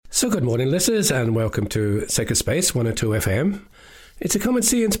So good morning, listeners, and welcome to Sacred Space 102 FM. It's a Come and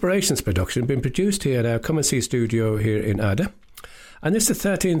See Inspirations production being produced here at our Come and See studio here in Ada. And this is the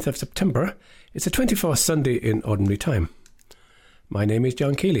 13th of September. It's the 24th Sunday in Ordinary Time. My name is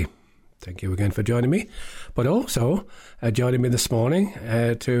John Keeley. Thank you again for joining me. But also joining me this morning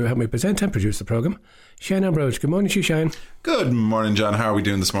to help me present and produce the programme, Shane Ambrose. Good morning to you, Shane. Good morning, John. How are we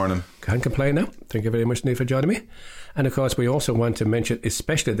doing this morning? Can't complain now. Thank you very much indeed for joining me. And of course, we also want to mention,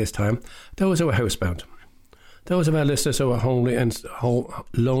 especially this time, those who are housebound. Those of our listeners who are lonely and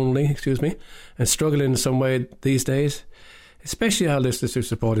struggling in some way these days, especially our listeners who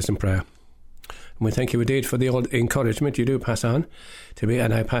support us in prayer. And we thank you indeed for the old encouragement you do pass on to me,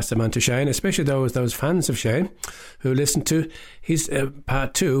 and I pass them on to Shane, especially those fans of Shane who listen to his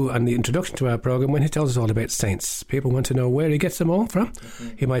part 2 and the introduction to our programme when he tells us all about saints. People want to know where he gets them all from.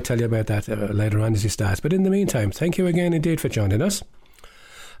 Mm-hmm. He might tell you about that later on as he starts. But in the meantime, thank you again indeed for joining us.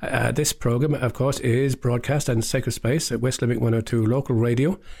 This programme, of course, is broadcast on Sacred Space at West Limerick 102 local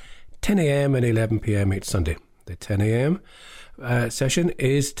radio, 10 a.m. and 11 p.m. each Sunday. The 10 a.m. Session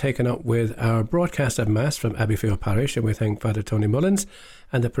is taken up with our broadcast of Mass from Abbeyfield Parish, and we thank Father Tony Mullins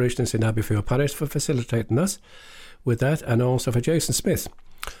and the parishioners in Abbeyfield Parish for facilitating us with that, and also for Jason Smith,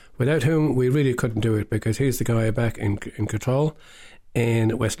 without whom we really couldn't do it, because he's the guy back in control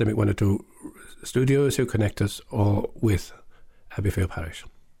in West Limerick 102 studios who connect us all with Abbeyfield Parish.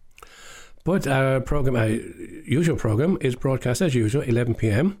 But our programme, our usual programme, is broadcast as usual 11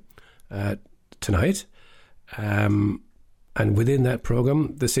 p.m. Tonight. And within that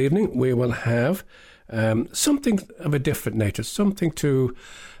programme this evening, we will have something of a different nature, something to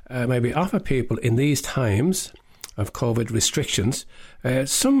maybe offer people in these times of COVID restrictions,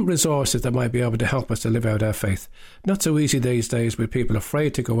 some resources that might be able to help us to live out our faith. Not so easy these days with people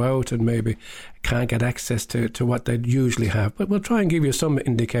afraid to go out and maybe can't get access to what they'd usually have. But we'll try and give you some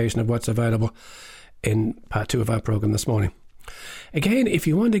indication of what's available in part 2 of our programme this morning. Again, if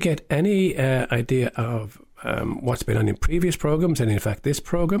you want to get any idea of what's been on in previous programmes, and in fact this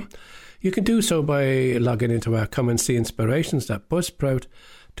programme, you can do so by logging into our Come and See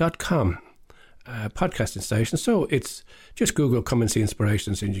Inspirations.buzzsprout.com podcasting station. So it's just Google Come and See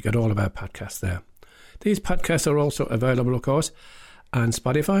Inspirations and you get all of our podcasts there. These podcasts are also available, of course, on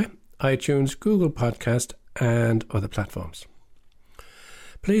Spotify, iTunes, Google Podcast and other platforms.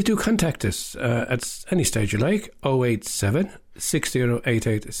 Please do contact us at any stage you like, 087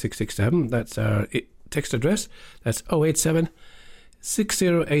 6088 667. That's our text address. That's 087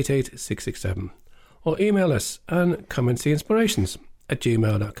 6088 667. Or email us on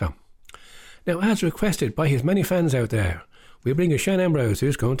comeandseeinspirations@gmail.com. Now, as requested by his many fans out there, we bring you Shane Ambrose,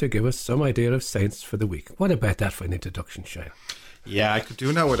 who's going to give us some idea of saints for the week. What about that for an introduction, Shane? Yeah, I could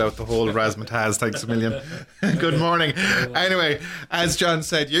do now without the whole razzmatazz. Thanks a million. Good morning. Anyway, as John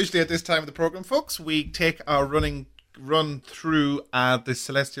said, usually at this time of the programme, folks, we take our run through the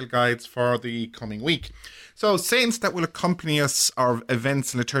celestial guides for the coming week. So saints that will accompany us are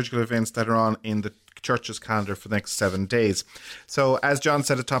events and liturgical events that are on in the Church's calendar for the next 7 days. So as John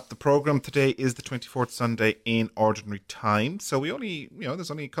said atop the programme, today is the 24th Sunday in Ordinary Time. So we only, there's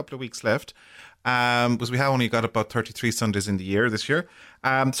only a couple of weeks left. Because we have only got about 33 Sundays in the year this year.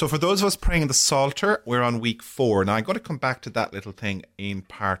 So for those of us praying in the Psalter, we're on week 4. Now I'm going to come back to that little thing in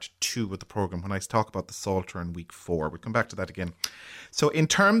part 2 of the programme when I talk about the Psalter in week 4. We'll come back to that again. So in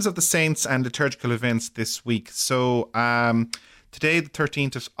terms of the saints and liturgical events this week, so today, the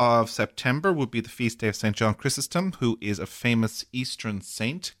 13th of September, will be the feast day of St. John Chrysostom, who is a famous Eastern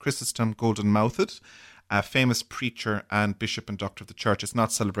saint. Chrysostom golden-mouthed, a famous preacher and bishop and doctor of the church. It's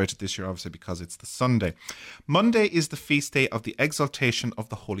not celebrated this year, obviously, because it's the Sunday. Monday is the feast day of the Exaltation of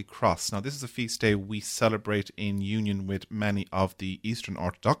the Holy Cross. Now, this is a feast day we celebrate in union with many of the Eastern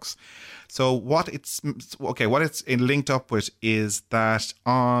Orthodox. So what it's linked up with is that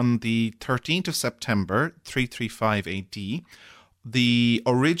on the 13th of September, 335 AD, the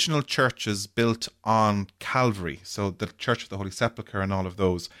original churches built on Calvary, so the Church of the Holy Sepulchre and all of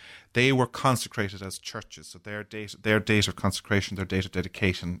those, they were consecrated as churches. So their date of consecration, their date of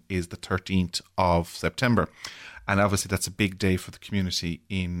dedication is the 13th of September. And obviously that's a big day for the community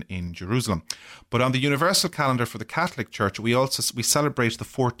in Jerusalem. But on the universal calendar for the Catholic Church, we celebrate the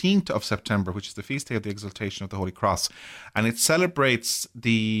 14th of September, which is the feast day of the Exaltation of the Holy Cross. And it celebrates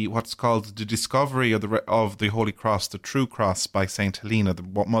what's called the discovery of the Holy Cross, the true cross, by Saint Helena, the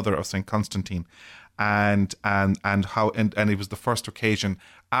mother of Saint Constantine. And it was the first occasion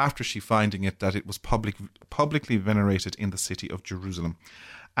after she finding it that it was publicly venerated in the city of Jerusalem.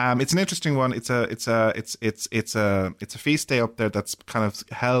 It's an interesting one. It's a feast day up there that's kind of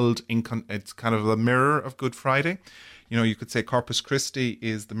held in. It's kind of a mirror of Good Friday. You could say Corpus Christi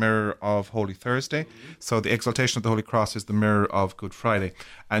is the mirror of Holy Thursday. So the Exaltation of the Holy Cross is the mirror of Good Friday.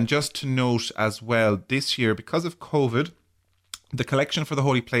 And just to note as well, this year, because of COVID, the collection for the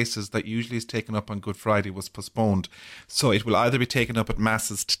holy places that usually is taken up on Good Friday was postponed. So it will either be taken up at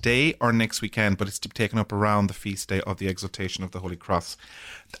Masses today or next weekend, but it's to be taken up around the feast day of the Exaltation of the Holy Cross.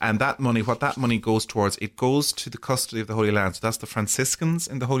 And that money, what that money goes towards, it goes to the custody of the Holy Land. So that's the Franciscans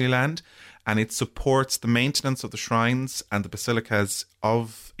in the Holy Land, and it supports the maintenance of the shrines and the basilicas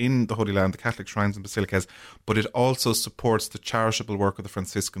in the Holy Land, the Catholic shrines and basilicas, but it also supports the charitable work of the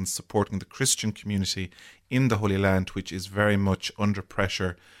Franciscans, supporting the Christian community in the Holy Land, which is very much under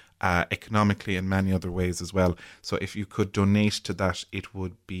pressure economically and many other ways as well. So if you could donate to that, it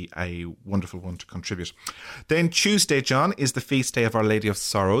would be a wonderful one to contribute. Then Tuesday, John, is the feast day of Our Lady of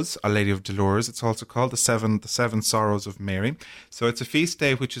Sorrows, Our Lady of Dolores. It's also called the seven Sorrows of Mary. So it's a feast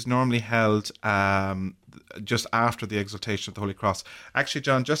day which is normally held just after the Exaltation of the Holy Cross. Actually,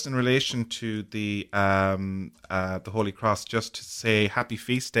 John, just in relation to the Holy Cross, just to say happy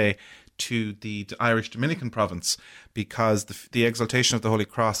feast day to the Irish Dominican province, because the Exaltation of the Holy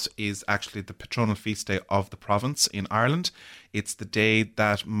Cross is actually the patronal feast day of the province in Ireland. It's the day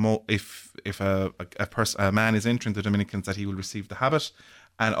that if a man is entering the Dominicans, that he will receive the habit,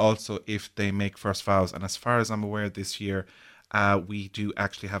 and also if they make first vows. And as far as I'm aware, this year we do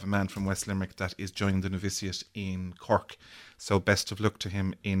actually have a man from West Limerick that is joining the novitiate in Cork. So best of luck to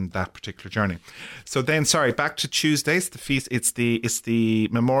him in that particular journey. So then, back to Tuesdays. The feast, it's the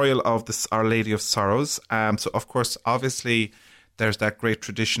memorial of Our Lady of Sorrows. So of course, obviously, there's that great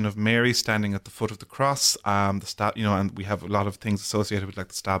tradition of Mary standing at the foot of the cross. And we have a lot of things associated with, like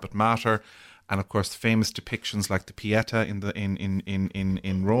the Stabat Mater, and of course, famous depictions like the Pieta in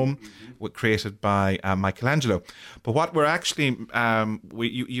Rome, were created by Michelangelo. But what we're actually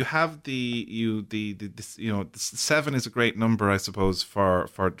you have the seven is a great number, I suppose, for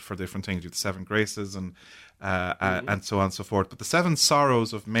different things. You have the seven graces and so on and so forth. But the seven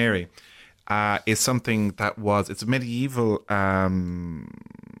sorrows of Mary is something that it's a medieval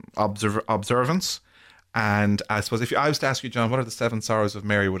observance. And I suppose if I was to ask you, John, what are the seven sorrows of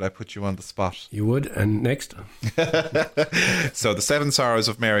Mary, would I put you on the spot? You would. And next? So the seven sorrows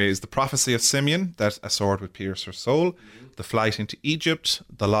of Mary is the prophecy of Simeon, that a sword would pierce her soul, the flight into Egypt,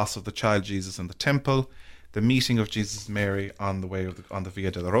 the loss of the child Jesus in the temple, the meeting of Jesus and Mary on the way on the Via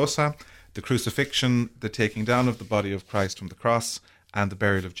Dolorosa, the crucifixion, the taking down of the body of Christ from the cross, and the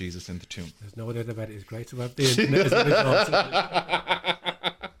burial of Jesus in the tomb. There's no doubt about it. It's great to have the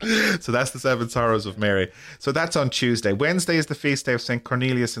So that's the seven sorrows of Mary. So that's on Tuesday. Wednesday is the feast day of St.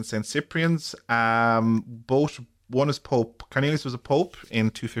 Cornelius and St. Cyprian's. One is Pope. Cornelius was a pope in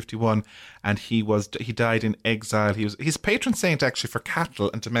 251, and he died in exile. He's patron saint actually for cattle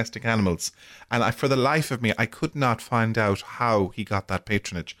and domestic animals. And for the life of me, I could not find out how he got that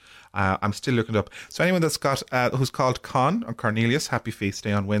patronage. I'm still looking it up. So anyone that's got who's called Con or Cornelius, happy feast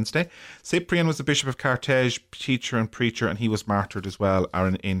day on Wednesday. Cyprian was the Bishop of Carthage, teacher and preacher, and he was martyred as well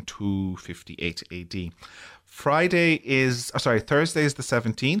in 258 AD. Thursday is the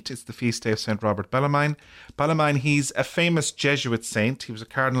 17th. It's the feast day of St. Robert Bellarmine. Bellarmine, he's a famous Jesuit saint. He was a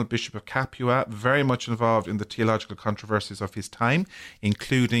Cardinal Bishop of Capua, very much involved in the theological controversies of his time,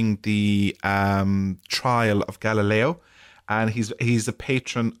 including the trial of Galileo. And he's a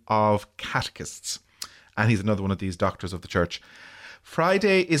patron of catechists. And he's another one of these doctors of the church.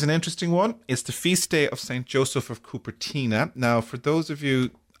 Friday is an interesting one. It's the feast day of St. Joseph of Cupertina. Now, for those of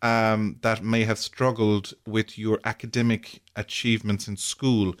you that may have struggled with your academic achievements in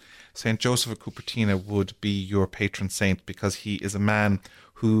school, St. Joseph of Cupertina would be your patron saint, because he is a man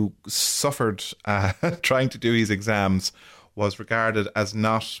who suffered trying to do his exams, was regarded as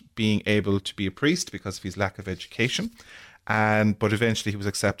not being able to be a priest because of his lack of education, but eventually he was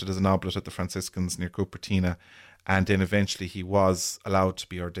accepted as an oblate at the Franciscans near Cupertina, and then eventually he was allowed to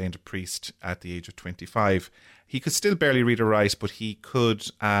be ordained a priest at the age of 25. He could still barely read or write, but he could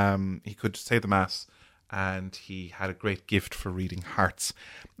say the Mass, and he had a great gift for reading hearts.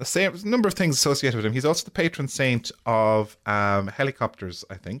 There's a number of things associated with him. He's also the patron saint of helicopters,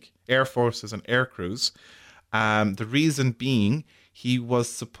 I think, air forces and air crews. The reason being, he was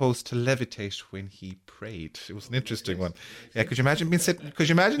supposed to levitate when he prayed. It was an interesting one. Yeah, could you imagine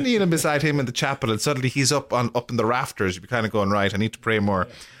kneeling beside him in the chapel, and suddenly he's up in the rafters? You'd be kind of going, right, I need to pray more.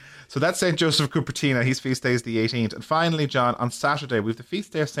 Yeah. So that's St. Joseph of Cupertina. His feast day is the 18th. And finally, John, on Saturday, we have the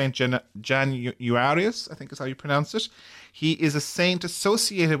feast day of St. Januarius, I think is how you pronounce it. He is a saint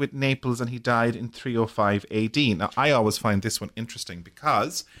associated with Naples, and he died in 305 AD. Now, I always find this one interesting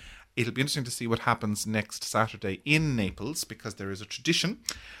because It'll be interesting to see what happens next Saturday in Naples, because there is a tradition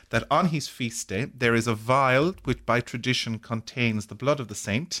that on his feast day there is a vial which by tradition contains the blood of the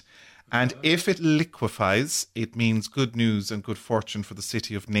saint, and if it liquefies, it means good news and good fortune for the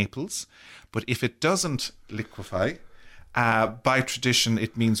city of Naples. But if it doesn't liquefy, by tradition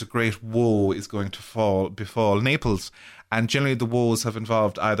it means a great woe is going to befall Naples. And generally the woes have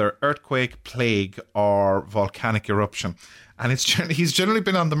involved either earthquake, plague, or volcanic eruption. And he's generally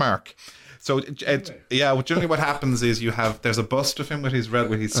been on the mark. So generally what happens is there's a bust of him with his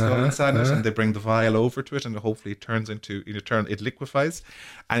skull inside it, and they bring the vial over to it, and hopefully it turns into it liquefies,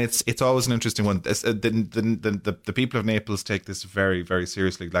 and it's always an interesting one. The people of Naples take this very, very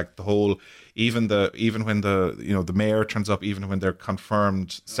seriously. Like the whole, even when the mayor turns up, even when they're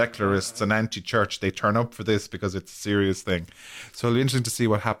confirmed secularists and anti-church, they turn up for this because it's a serious thing. So it'll be interesting to see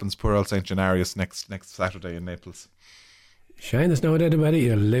what happens. Poor old Saint Gennarius next Saturday in Naples. Shane, there's no doubt about it.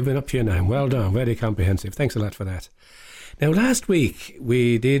 You're living up to your name. Well done. Very comprehensive. Thanks a lot for that. Now, last week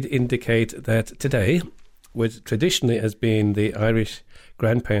we did indicate that today, which traditionally has been the Irish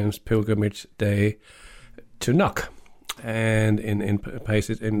grandparents' pilgrimage day to Knock. And in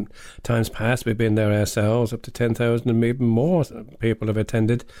places, in times past, we've been there ourselves. Up to 10,000 and even more people have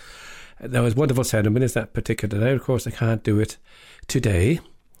attended. There was wonderful ceremonies that particular day. Of course, they can't do it today.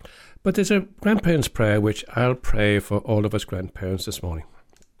 But there's a grandparents' prayer which I'll pray for all of us grandparents this morning.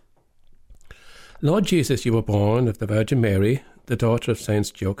 Lord Jesus, you were born of the Virgin Mary, the daughter of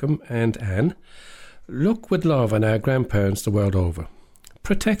Saints Joachim and Anne. Look with love on our grandparents the world over.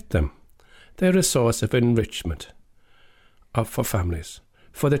 Protect them. They're a source of enrichment for families,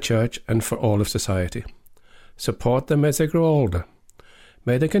 for the church and for all of society. Support them as they grow older.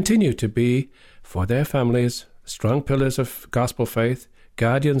 May they continue to be, for their families, strong pillars of gospel faith,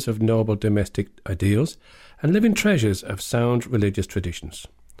 guardians of noble domestic ideals, and living treasures of sound religious traditions.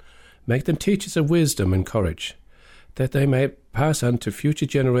 Make them teachers of wisdom and courage, that they may pass on to future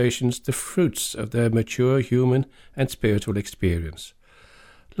generations the fruits of their mature human and spiritual experience.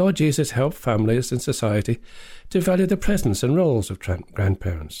 Lord Jesus, help families and society to value the presence and roles of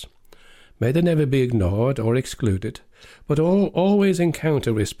grandparents. May they never be ignored or excluded, but always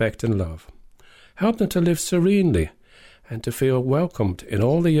encounter respect and love. Help them to live serenely and to feel welcomed in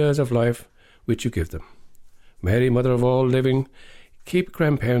all the years of life which you give them. Mary, Mother of all living, keep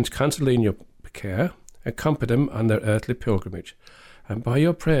grandparents constantly in your care and comfort them on their earthly pilgrimage. And by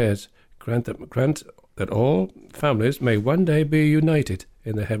your prayers, grant that all families may one day be united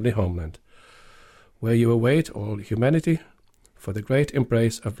in the heavenly homeland, where you await all humanity for the great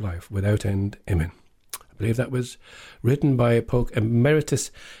embrace of life without end. Amen. I believe that was written by Pope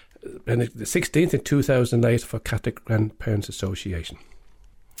Emeritus Benedict XVI in 2008 for Catholic Grandparents Association.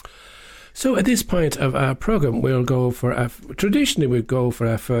 So at this point of our programme, traditionally we'll go for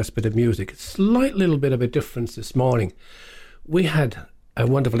our first bit of music. Slight little bit of a difference this morning. We had a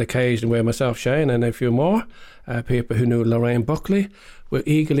wonderful occasion where myself, Shane, and a few more people who knew Lorraine Buckley were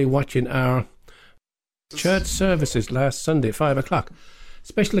eagerly watching our church services last Sunday at 5 o'clock.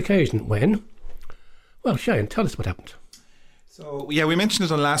 Special occasion when? Well, Shane, tell us what happened. So, yeah, we mentioned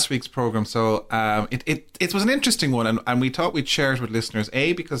it on last week's programme. So it was an interesting one, and we thought we'd share it with listeners,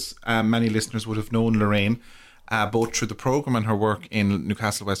 because many listeners would have known Lorraine, both through the programme and her work in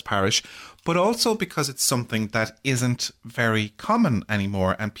Newcastle West Parish, but also because it's something that isn't very common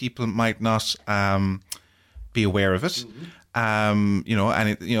anymore, and people might not be aware of it. Mm-hmm.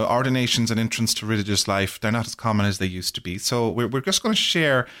 Ordinations and entrance to religious life, they're not as common as they used to be. So we're just going to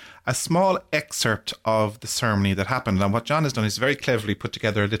share a small excerpt of the ceremony that happened. And what John has done is very cleverly put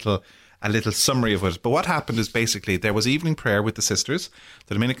together a little summary of it. But what happened is basically there was evening prayer with the sisters,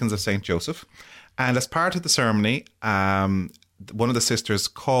 the Dominicans of St. Joseph. And as part of the ceremony, one of the sisters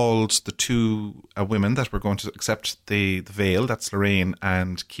called the two women that were going to accept the veil, that's Lorraine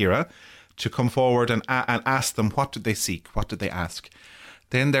and Ciara, to come forward and ask them what did they seek, what did they ask.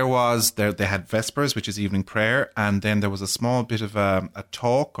 Then they had Vespers, which is evening prayer, and then there was a small bit of a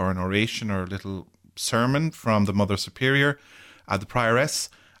talk or an oration or a little sermon from the Mother Superior, the Prioress,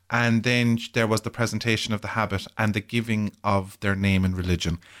 and then there was the presentation of the habit and the giving of their name and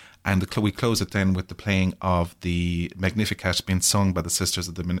religion. And we close it then with the playing of the Magnificat being sung by the sisters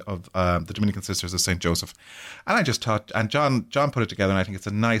of the Dominican Sisters of St. Joseph. And I just thought, and John put it together, and I think it's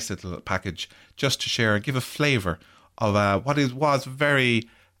a nice little package just to share, give a flavour of what was a very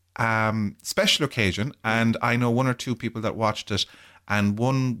special occasion. And I know one or two people that watched it, and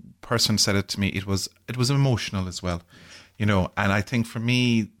one person said it to me, it was emotional as well, and I think for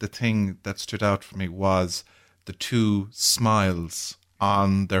me, the thing that stood out for me was the two smiles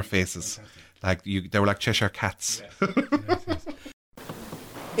on their faces. They were like Cheshire cats. Yes.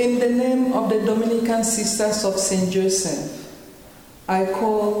 In the name of the Dominican Sisters of St. Joseph, I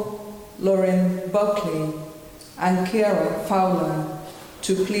call Lauren Buckley and Kiara Fowler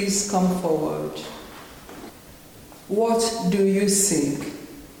to please come forward. What do you seek?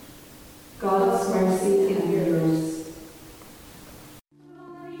 God's mercy and yours.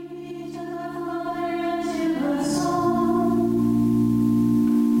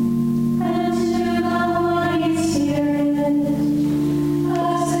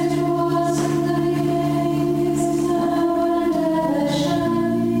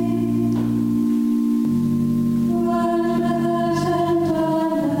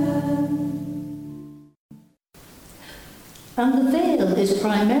 And the veil is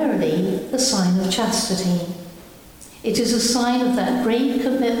primarily a sign of chastity. It is a sign of that great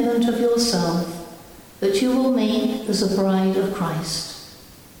commitment of yourself that you will make as a bride of Christ.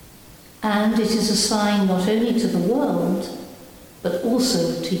 And it is a sign not only to the world, but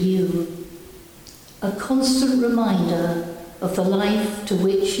also to you. A constant reminder of the life to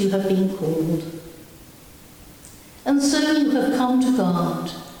which you have been called. And so you have come to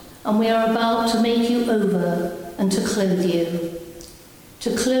God, and we are about to make you over and to clothe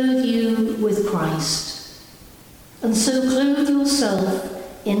you with Christ. And so clothe yourself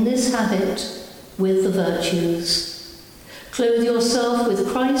in this habit with the virtues. Clothe yourself with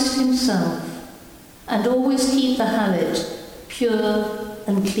Christ himself, and always keep the habit pure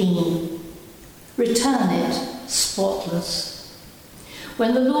and clean. Return it spotless.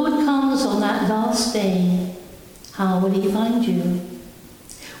 When the Lord comes on that last day, how will he find you?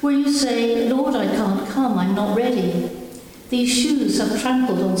 Will you say, Lord, I can't come, I'm not ready. These shoes have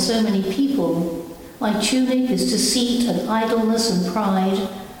trampled on so many people. My tunic is deceit and idleness and pride.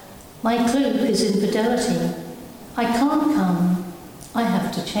 My cloak is infidelity. I can't come, I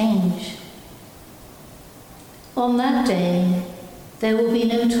have to change. On that day, there will be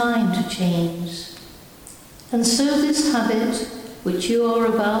no time to change. And so this habit, which you are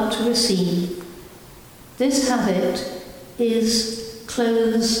about to receive, this habit is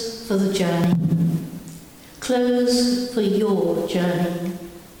clothes for the journey. Clothes for your journey.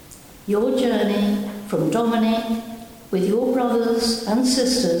 Your journey from Dominic with your brothers and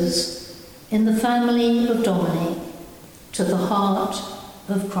sisters in the family of Dominic to the heart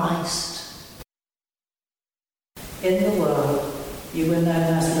of Christ. In the world, you were known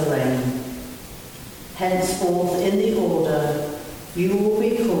as Lorraine. Henceforth, in the order, you will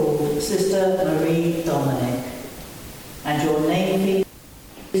be called Sister Marie Dominic, and your name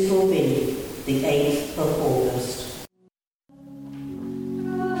will be the 8th of August.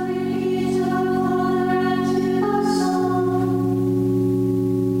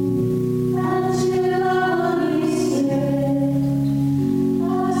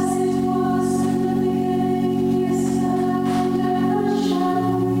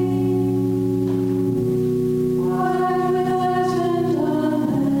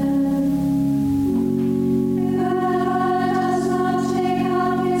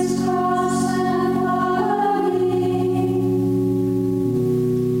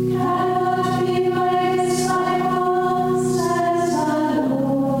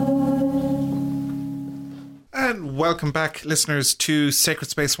 Welcome back, listeners, to Sacred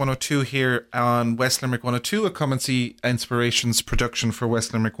Space 102 here on West Limerick 102, a Come and See Inspirations production for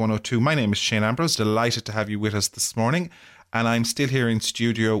West Limerick 102. My name is Shane Ambrose, delighted to have you with us this morning, and I'm still here in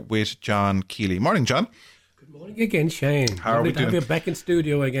studio with John Keeley. Morning, John. Good morning again, Shane. How are we doing? Have you back in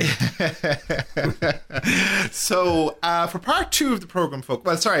studio again. So, for part 2 of the programme, folks,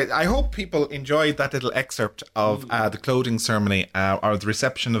 well, sorry, I hope people enjoyed that little excerpt of the clothing ceremony, or the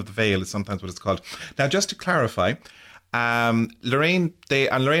reception of the veil is sometimes what it's called. Now, just to clarify, Lorraine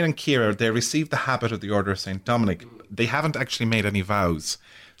and Ciara, they received the habit of the Order of St. Dominic. They haven't actually made any vows.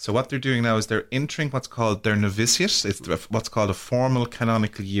 So what they're doing now is they're entering what's called their novitiate. It's what's called a formal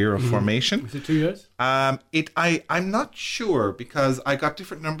canonical year of formation. Is it 2 years? I'm not sure, because I got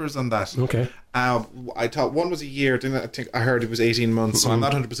different numbers on that. Okay. I thought one was a year. Then I think I heard it was 18 months. So I'm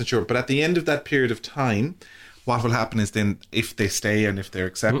not 100% sure. But at the end of that period of time, what will happen is then, if they stay and if they're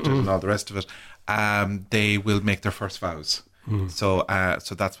accepted and all the rest of it, they will make their first vows. So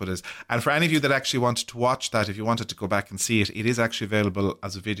that's what it is. And for any of you that actually wanted to watch that, if you wanted to go back and see it, it is actually available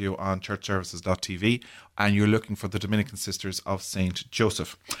as a video on churchservices.tv, and you're looking for the Dominican Sisters of St.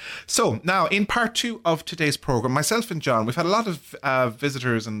 Joseph. So now, in part 2 of today's programme, myself and John, we've had a lot of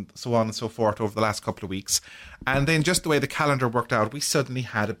visitors and so on and so forth over the last couple of weeks, and then just the way the calendar worked out, we suddenly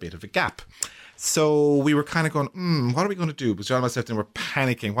had a bit of a gap. So we were kind of going, what are we going to do? Because John and myself were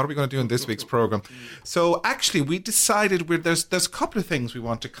panicking. What are we going to do in this week's program? So actually, we decided there's a couple of things we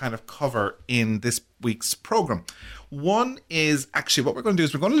want to kind of cover in this week's program. One is actually what we're going to do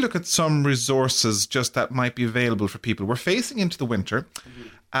is we're going to look at some resources just that might be available for people. We're facing into the winter.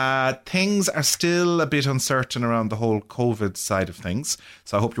 Things are still a bit uncertain around the whole COVID side of things.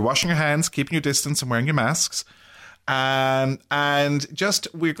 So I hope you're washing your hands, keeping your distance and wearing your masks. And just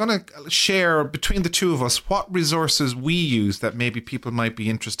we're going to share between the two of us what resources we use that maybe people might be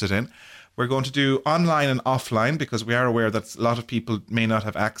interested in. We're going to do online and offline because we are aware that a lot of people may not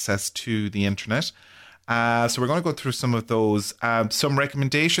have access to the internet. So we're going to go through some of those, some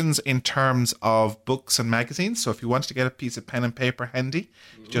recommendations in terms of books and magazines. So if you wanted to get a piece of pen and paper handy,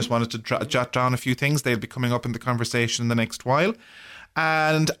 you just wanted to jot down a few things, they'll be coming up in the conversation in the next while.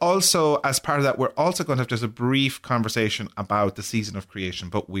 And also, as part of that, we're also going to have just a brief conversation about the season of creation,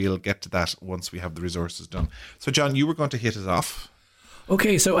 but we'll get to that once we have the resources done. So, John, you were going to hit us off.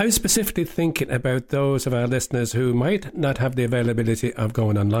 Okay, so I was specifically thinking about those of our listeners who might not have the availability of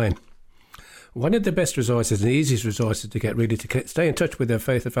going online. One of the best resources and easiest resources to get really to stay in touch with their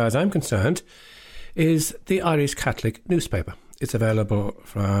faith, as far as I'm concerned, is the Irish Catholic newspaper. It's available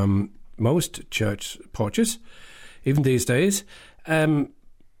from most church porches, even these days.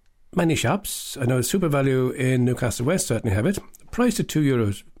 Many shops, I know SuperValu in Newcastle West certainly have it, priced at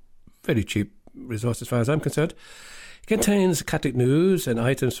 €2. Very cheap resource as far as I'm concerned. It contains Catholic news and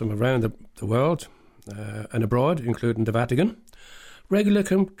items from around the world and abroad, including the Vatican. Regular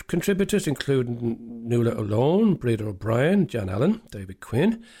contributors including Nuala O'Lone, Breda O'Brien, John Allen, David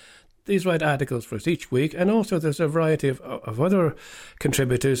Quinn. These write articles for us each week, and also there's a variety of other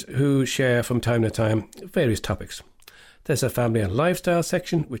contributors who share from time to time various topics. There's a family and lifestyle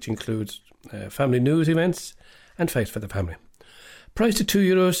section, which includes family news events and Faith for the Family. Priced at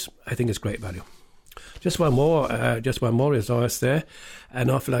 €2, I think it's great value. Just one more resource there.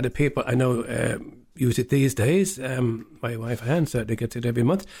 An awful lot of people I know use it these days. My wife Anne certainly gets it every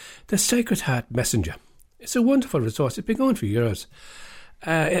month. The Sacred Heart Messenger. It's a wonderful resource. It's been going for years.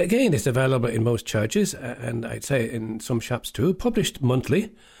 Again, it's available in most churches, and I'd say in some shops too. Published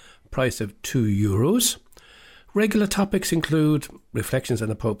monthly, price of €2. Regular topics include reflections on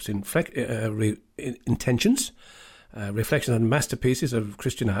the Pope's intentions, reflections on masterpieces of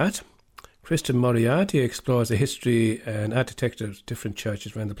Christian art. Christian Moriarty explores the history and architecture of different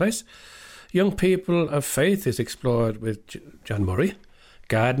churches around the place. Young People of Faith is explored with John Murray.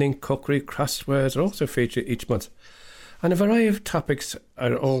 Gardening, cookery, crosswords are also featured each month. And a variety of topics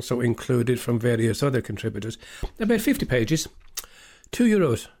are also included from various other contributors. About 50 pages,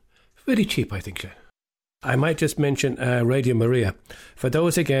 €2. Very cheap, I think. I might just mention Radio Maria. For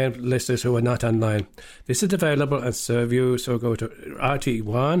those, again, listeners who are not online, this is available on ServeU, so go to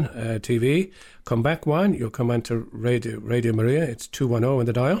RT1 TV, come back one, you'll come onto Radio Maria, it's 210 in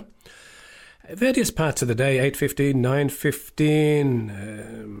the dial. Various parts of the day, 8:15,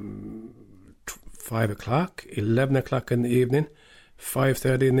 9:15, 5 o'clock, 11 o'clock in the evening,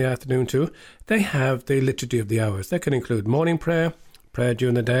 5:30 in the afternoon too. They have the liturgy of the hours. That can include morning prayer, prayer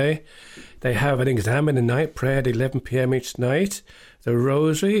during the day. They have an examine at night, prayer at 11 p.m. each night. The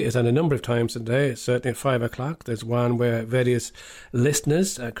rosary is on a number of times a day, certainly at 5 o'clock. There's one where various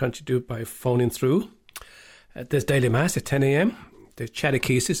listeners contribute by phoning through. There's daily mass at 10 a.m. There's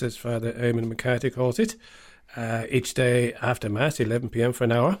catechesis, as Father Eamon McCarthy calls it, each day after mass, 11 p.m. for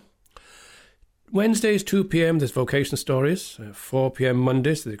an hour. Wednesdays, 2 p.m. there's vocation stories. 4 p.m.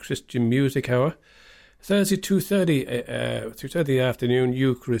 Mondays, the Christian music hour. Thursday, 2:30 afternoon,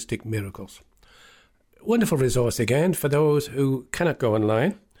 Eucharistic Miracles. Wonderful resource again for those who cannot go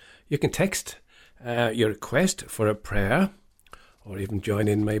online. You can text your request for a prayer or even join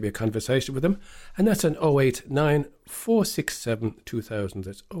in maybe a conversation with them. And that's an 089 467 2000.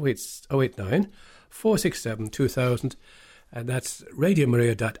 That's 089 467 2000. And that's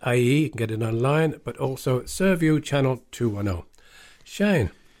radiomaria.ie. You can get it online, but also ServeU Channel 210.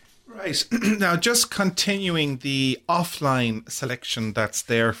 Shane. Right. Now, just continuing the offline selection that's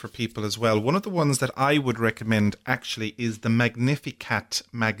there for people as well. One of the ones that I would recommend actually is the Magnificat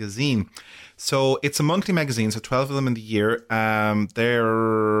magazine. So it's a monthly magazine, so 12 of them in the year. They're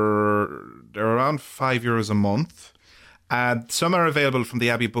around €5 a month. Some are available from the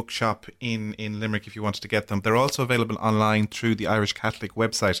Abbey Bookshop in Limerick if you wanted to get them. They're also available online through the Irish Catholic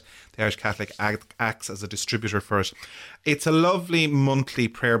website. The Irish Catholic acts as a distributor for it. It's a lovely monthly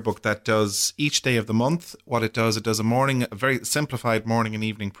prayer book that does each day of the month. What it does a very simplified morning and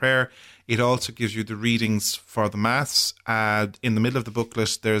evening prayer. It also gives you the readings for the Mass. In the middle of the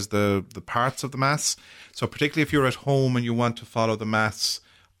booklet, there's the parts of the Mass. So particularly if you're at home and you want to follow the Mass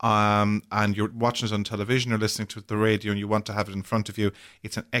and you're watching it on television or listening to the radio and you want to have it in front of you,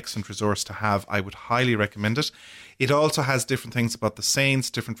 it's an excellent resource to have. I would highly recommend it. It also has different things about the saints,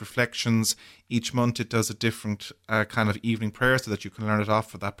 different reflections. Each month it does a different kind of evening prayer so that you can learn it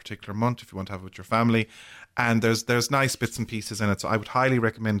off for that particular month if you want to have it with your family. And there's nice bits and pieces in it. So I would highly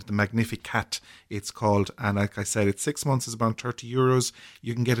recommend the Magnificat, it's called. And like I said, it's 6 months, is about €30.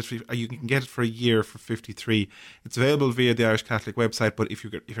 You can get it for a year for 53. It's available via the Irish Catholic website, but if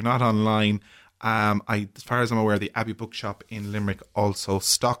you're not online, as far as I'm aware, the Abbey Bookshop in Limerick also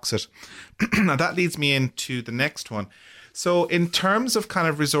stocks it. Now that leads me into the next one. So in terms of kind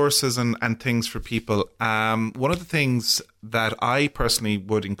of resources and things for people, one of the things that I personally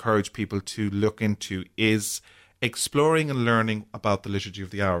would encourage people to look into is exploring and learning about the Liturgy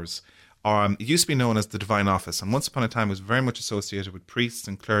of the Hours. It used to be known as the Divine Office, and once upon a time was very much associated with priests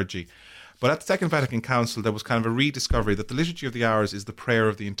and clergy. But at the Second Vatican Council, there was kind of a rediscovery that the Liturgy of the Hours is the prayer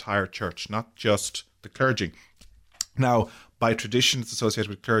of the entire church, not just the clergy. Now, by tradition, it's associated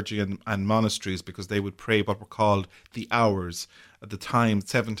with clergy and monasteries because they would pray what were called the hours at the time,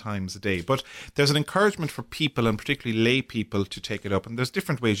 7 times a day. But there's an encouragement for people, and particularly lay people, to take it up. And there's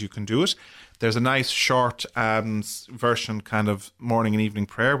different ways you can do it. There's a nice short version, kind of morning and evening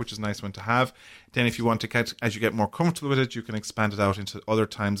prayer, which is a nice one to have. Then if you want to as you get more comfortable with it, you can expand it out into other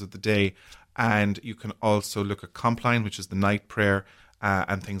times of the day. And you can also look at Compline, which is the night prayer,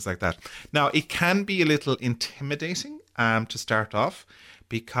 and things like that. Now, it can be a little intimidating to start off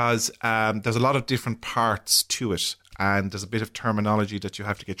because there's a lot of different parts to it, and there's a bit of terminology that you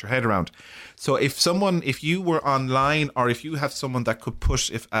have to get your head around. So if you were online, or if you have someone that could put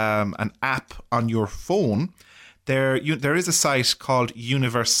an app on your phone, there is a site called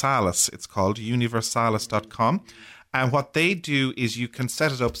Universalis. It's called universalis.com. And what they do is you can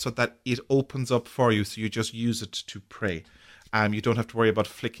set it up so that it opens up for you, so you just use it to pray. You don't have to worry about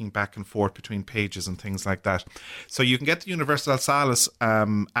flicking back and forth between pages and things like that. So you can get the Universalis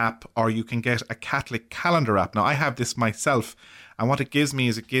app, or you can get a Catholic calendar app. Now, I have this myself, and what it gives me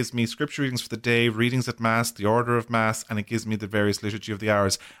is it gives me scripture readings for the day, readings at Mass, the order of Mass, and it gives me the various Liturgy of the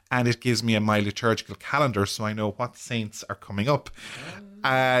Hours, and it gives me my liturgical calendar so I know what saints are coming up.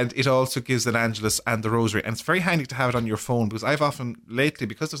 And it also gives an Angelus and the Rosary. And it's very handy to have it on your phone, because I've often, lately,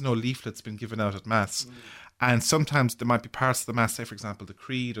 because there's no leaflets been given out at Mass, and sometimes there might be parts of the Mass, say for example the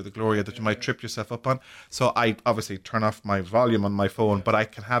Creed or the Gloria, that you might trip yourself up on. So I obviously turn off my volume on my phone, but I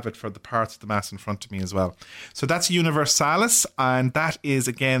can have it for the parts of the Mass in front of me as well. So that's Universalis, and that is,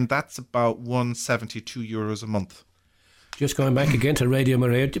 again, that's about €172 a month. Just going back again to Radio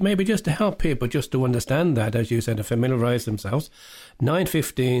Maria, maybe just to help people just to understand that, as you said, to familiarise themselves.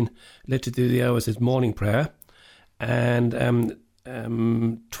 9:15, Liturgy of the Hours is morning prayer, and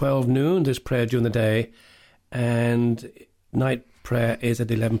 12 noon there's prayer during the day, and night prayer is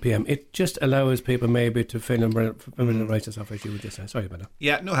at 11 p.m. It just allows people maybe to familiarise themselves, as you were just saying. Sorry about that.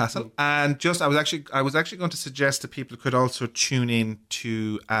 Yeah, no hassle. And just I was actually going to suggest that people could also tune in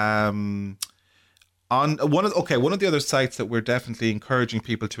to on one of the other sites that we're definitely encouraging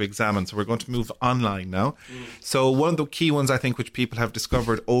people to examine. So we're going to move online now. So one of the key ones, I think, which people have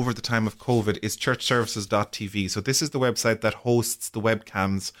discovered over the time of COVID is churchservices.tv. So this is the website that hosts the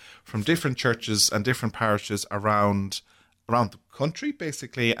webcams from different churches and different parishes around the country,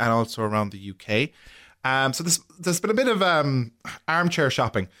 basically, and also around the UK. So there's been a bit of armchair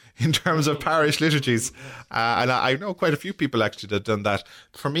shopping in terms of parish liturgies. And I know quite a few people actually that have done that.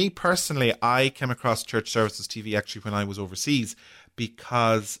 For me personally, I came across Church Services TV actually when I was overseas,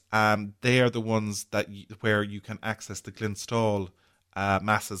 because they are the ones where you can access the Glynstall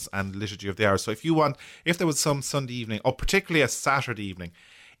masses and Liturgy of the Hours. So if there was some Sunday evening, or particularly a Saturday evening,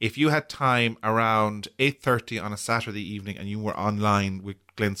 if you had time around 8:30 on a Saturday evening and you were online with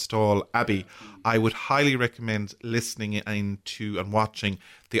Glynstall Abbey, I would highly recommend listening into and watching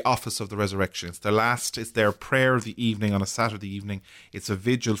the Office of the Resurrection. It's their prayer of the evening on a Saturday evening. It's a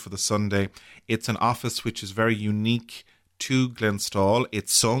vigil for the Sunday. It's an office which is very unique to Glynstall.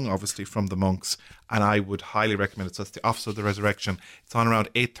 It's sung, obviously, from the monks, and I would highly recommend it. So it's the Office of the Resurrection. It's on around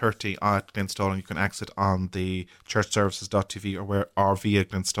 8:30 at Glynstall, and you can access it on the churchservices.tv or via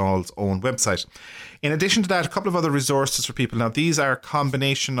Glynstall's own website. In addition to that, a couple of other resources for people. Now, these are a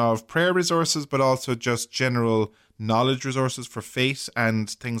combination of prayer resources, but also just general knowledge resources for faith and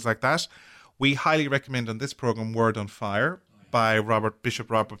things like that. We highly recommend on this program Word on Fire by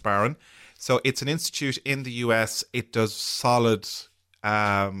Bishop Robert Barron. So it's an institute in the US. It does solid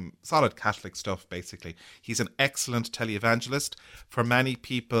Catholic stuff, basically. He's an excellent televangelist. For many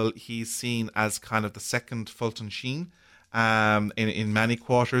people, he's seen as kind of the second Fulton Sheen. in many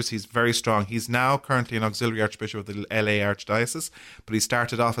quarters. He's very strong. He's now currently an auxiliary archbishop of the LA Archdiocese, but he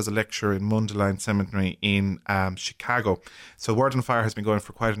started off as a lecturer in Mundelein Seminary in Chicago. So Word on Fire has been going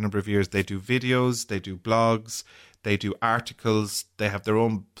for quite a number of years. They do videos, they do blogs, they do articles, they have their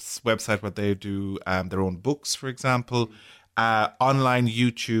own website where they do their own books, for example. Online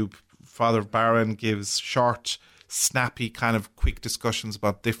YouTube, Father Barron gives short, snappy, kind of quick discussions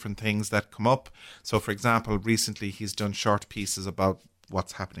about different things that come up. So, for example, recently he's done short pieces about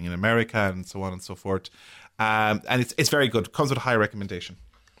what's happening in America and so on and so forth. And it's very good. Comes with a high recommendation.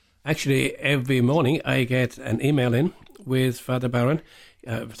 Actually, every morning I get an email in with Father Barron,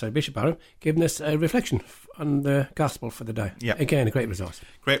 Bishop Barron, giving us a reflection on the gospel for the day. Yeah. Again, a great resource.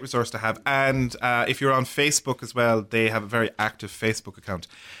 Great resource to have. And if you're on Facebook as well, they have a very active Facebook account.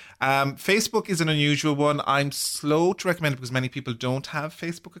 Facebook is an unusual one. I'm slow to recommend it because many people don't have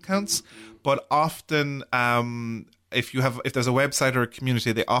Facebook accounts, but often if there's a website or a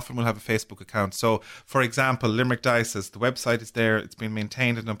community, they often will have a Facebook account. So, for example, Limerick Diocese, the website is there. It's been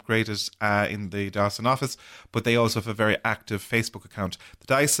maintained and upgraded in the diocesan office, but they also have a very active Facebook account. The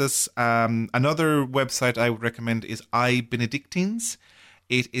diocese, another website I would recommend is iBenedictines.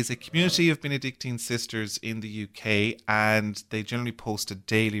 It is a community of Benedictine sisters in the UK, and they generally post a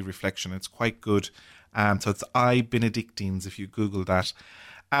daily reflection. It's quite good. So it's iBenedictines if you Google that.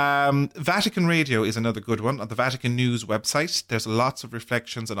 Vatican Radio is another good one. On the Vatican News website, there's lots of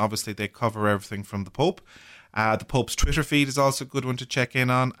reflections, and obviously they cover everything from the Pope. The Pope's Twitter feed is also a good one to check in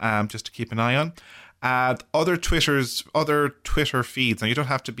on, just to keep an eye on. Other Twitter feeds, now you don't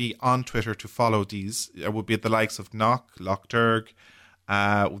have to be on Twitter to follow these. It would be the likes of Knock, Lochderg.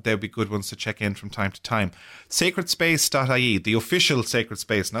 They'll be good ones to check in from time to time. Sacredspace.ie, the official Sacred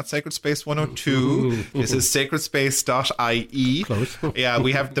Space, not Sacred Space 102. This is sacredspace.ie. Close. Yeah,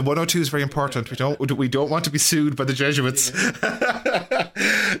 we have the 102 is very important. We don't want to be sued by the Jesuits.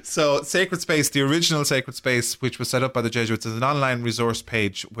 So Sacred Space, the original Sacred Space, which was set up by the Jesuits, is an online resource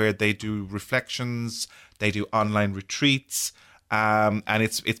page where they do reflections, they do online retreats. And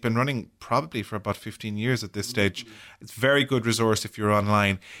it's been running probably for about 15 years at this stage. It's a very good resource if you're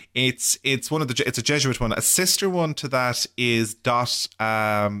online. It's a Jesuit one. A sister one to that is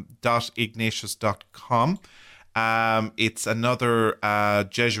 .ignatius.com. It's another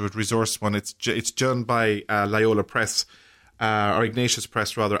Jesuit resource one. It's done by Loyola Press, or Ignatius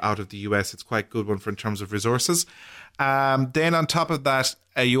Press rather, out of the US. It's quite a good one in terms of resources. Then on top of that,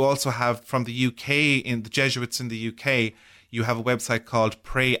 you also have from the UK, in the Jesuits in the UK, you have a website called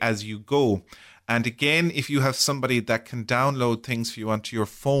Pray As You Go. And again, if you have somebody that can download things for you onto your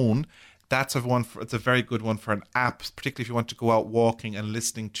phone, it's a very good one for an app, particularly if you want to go out walking and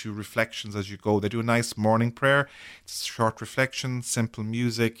listening to reflections as you go. They do a nice morning prayer. It's short reflection, simple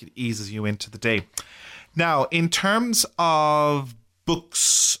music. It eases you into the day. Now, in terms of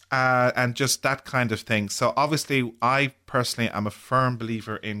books and just that kind of thing, so obviously I personally am a firm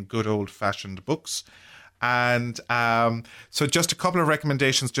believer in good old-fashioned books. And so just a couple of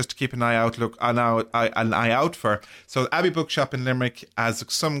recommendations just to keep an eye out for. So Abbey Bookshop in Limerick has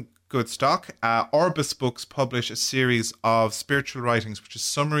some good stock. Orbis Books publish a series of spiritual writings, which is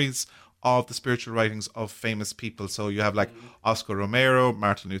summaries of the spiritual writings of famous people. So you have like Oscar Romero,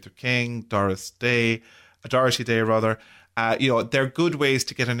 Martin Luther King, Dorothy Day. They're good ways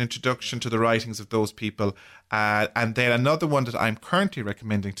to get an introduction to the writings of those people. And then another one that I'm currently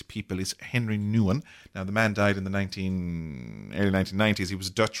recommending to people is Henry Nouwen. Now, the man died in the early 1990s. He was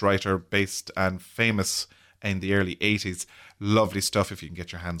a Dutch writer based and famous in the early 80s. Lovely stuff if you can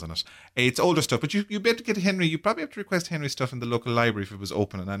get your hands on it. It's older stuff, but you better get Henry. You probably have to request Henry stuff in the local library if it was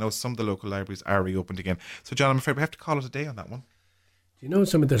open. And I know some of the local libraries are reopened again. So, John, I'm afraid we have to call it a day on that one. You know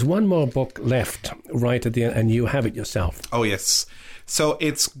something? There's one more book left right at the end, and you have it yourself. Oh, yes. So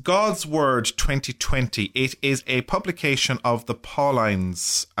it's God's Word 2020. It is a publication of the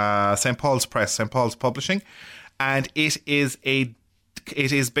Paulines, St. Paul's Press, St. Paul's Publishing, and it is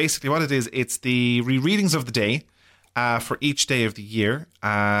basically what it is. It's the rereadings of the day for each day of the year,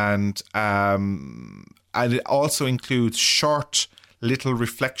 and it also includes short little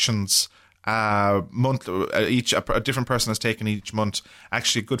reflections. Month each a different person has taken each month.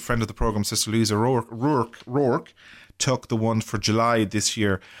 Actually, a good friend of the program, Sister Louisa Rourke, took the one for July this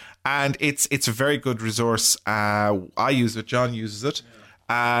year, and it's a very good resource. I use it. John uses it.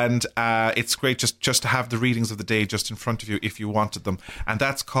 And it's great just to have the readings of the day just in front of you if you wanted them. And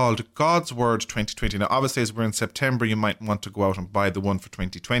that's called God's Word 2020. Now, obviously, as we're in September, you might want to go out and buy the one for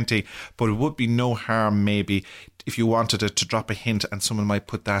 2020, but it would be no harm maybe if you wanted it to drop a hint and someone might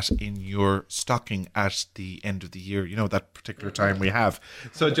put that in your stocking at the end of the year, that particular time we have.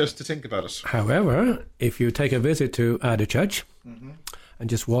 So just to think about it. However, if you take a visit to Ada Church and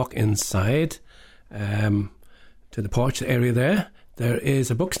just walk inside to the porch area there is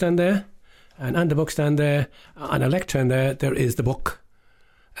a bookstand there, and on the bookstand there, on a lectern there is the book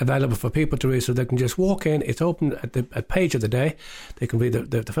available for people to read, so they can just walk in. It's open at the page of the day. They can read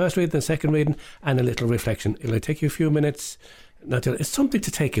the first reading, the second reading, and a little reflection. It'll take you a few minutes. It's something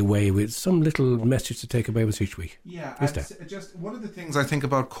to take away with, some little message to take away with each week. Yeah, just one of the things I think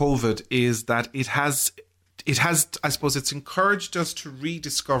about COVID is that it has, I suppose, it's encouraged us to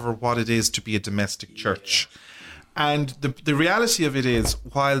rediscover what it is to be a domestic church. And the reality of it is,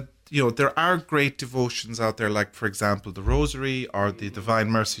 while there are great devotions out there, like, for example, the Rosary or the Divine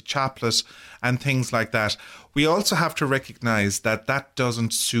Mercy Chaplet and things like that, we also have to recognise that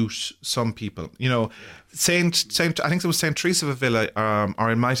doesn't suit some people. Saint, I think it was Saint Teresa of Avila, or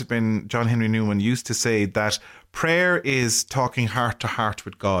it might have been John Henry Newman, used to say that prayer is talking heart to heart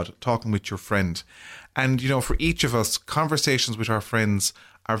with God, talking with your friend. And, for each of us, conversations with our friends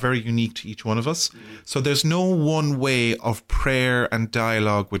are very unique to each one of us. So there's no one way of prayer and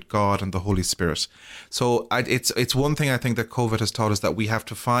dialogue with God and the Holy Spirit. So it's one thing I think that COVID has taught us, that we have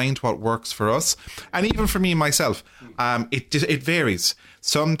to find what works for us. And even for me, myself, it varies.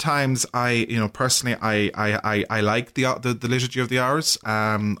 Sometimes personally, I like the Liturgy of the Hours.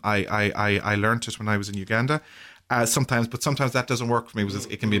 I learnt it when I was in Uganda. Sometimes that doesn't work for me because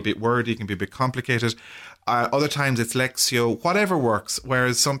it can be a bit wordy, it can be a bit complicated. Other times it's Lectio, whatever works.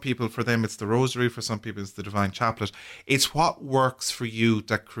 Whereas some people, for them, it's the Rosary. For some people, it's the Divine Chaplet. It's what works for you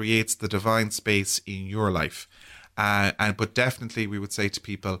that creates the divine space in your life. But definitely, we would say to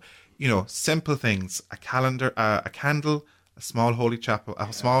people, simple things: a calendar, a candle, a small holy chapel,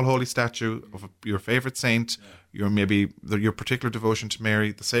 a small holy statue of your favorite saint, your particular devotion to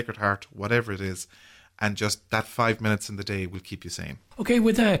Mary, the Sacred Heart, whatever it is. And just that 5 minutes in the day will keep you sane. Okay,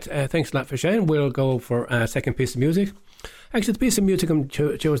 with that, thanks a lot for sharing. We'll go for a second piece of music. Actually, the piece of music I'm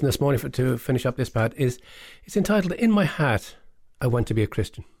chosen this morning to finish up this part it's entitled "In My Heart, I Want to Be a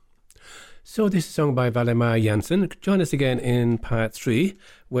Christian." So this is sung by Valdemar Jansen. Join us again in part 3,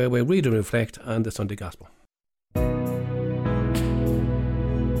 where we'll read and reflect on the Sunday Gospel.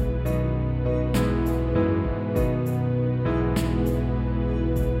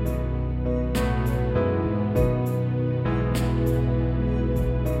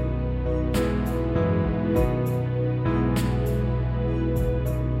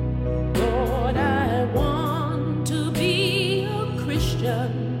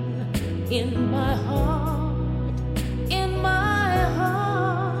 In my heart,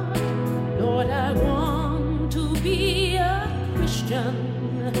 Lord, I want to be a Christian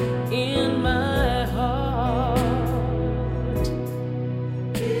in my heart.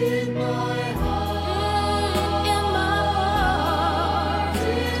 In my heart, in my heart,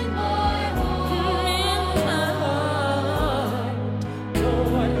 in my heart, in my heart,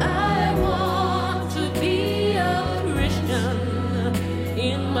 Lord, I want to be a Christian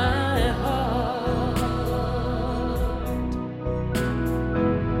in my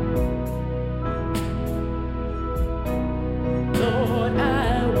Lord,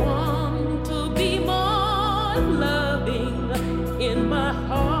 I want to be more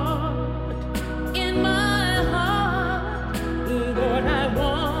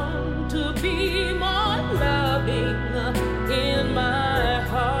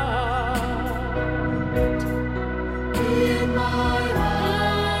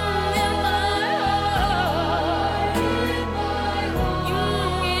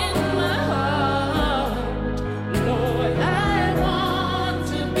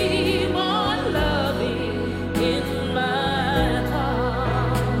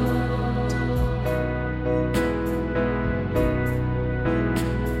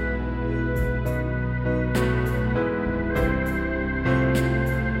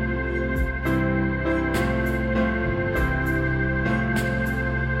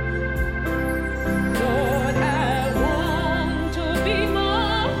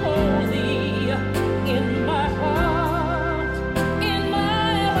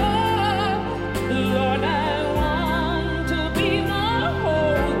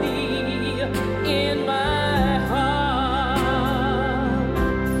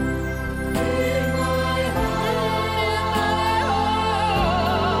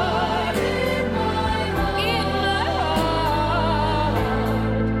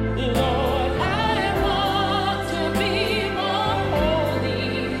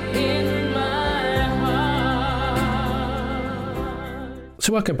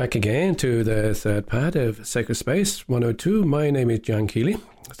So welcome back again to the third part of Sacred Space 102. My name is John Keeley,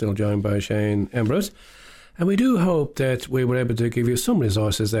 still joined by Shane Ambrose. And we do hope that we were able to give you some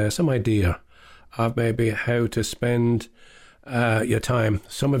resources there, some idea of maybe how to spend your time,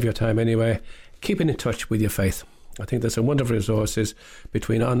 some of your time anyway, keeping in touch with your faith. I think there's some wonderful resources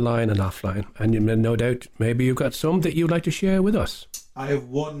between online and offline. And no doubt maybe you've got some that you'd like to share with us. I have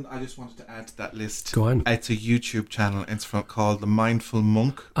one I just wanted to add to that list. Go on. It's a YouTube channel. It's called The Mindful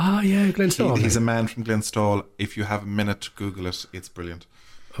Monk. Ah, yeah, Glenstall. He's a man from Glenstall. If you have a minute to Google it, it's brilliant.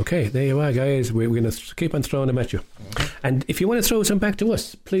 Okay, there you are, guys. We're going to keep on throwing them at you. And if you want to throw some back to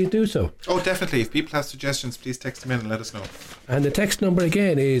us, please do so. Oh, definitely. If people have suggestions, please text them in and let us know. And the text number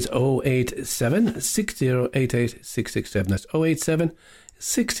again is 087 6088 667. That's 087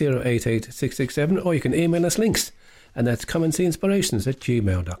 6088 667. Or you can email us links. And that's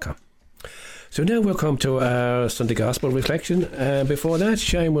commonseeinspirations@gmail.com. So now we'll come to our Sunday Gospel reflection. Before that,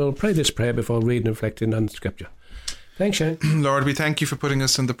 Shane will pray this prayer before reading and reflecting on Scripture. Thanks, Shane. Lord, we thank you for putting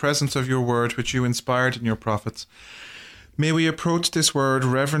us in the presence of your word, which you inspired in your prophets. May we approach this word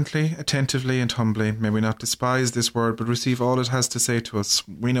reverently, attentively and humbly. May we not despise this word, but receive all it has to say to us.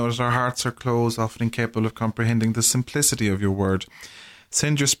 We know that our hearts are closed, often incapable of comprehending the simplicity of your word.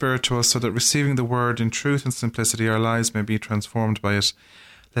 Send your Spirit to us so that receiving the word in truth and simplicity, our lives may be transformed by it.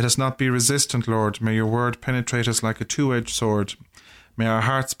 Let us not be resistant, Lord. May your word penetrate us like a two-edged sword. May our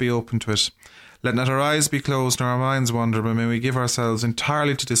hearts be open to it. Let not our eyes be closed nor our minds wander, but may we give ourselves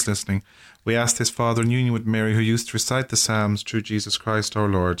entirely to this listening. We ask this, Father, in union with Mary, who used to recite the Psalms, through Jesus Christ our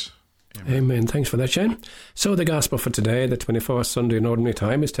Lord. Amen. Thanks for that, Shane. So the Gospel for today, the 24th Sunday in Ordinary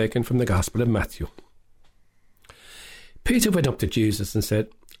Time, is taken from the Gospel of Matthew. Peter went up to Jesus and said,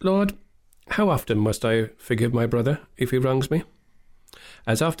 Lord, how often must I forgive my brother if he wrongs me?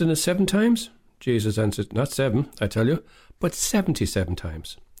 As often as 7 times? Jesus answered, not 7, I tell you, but 77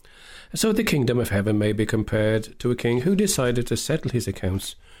 times. So the kingdom of heaven may be compared to a king who decided to settle his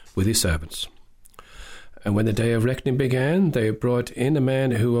accounts with his servants. And when the day of reckoning began, they brought in a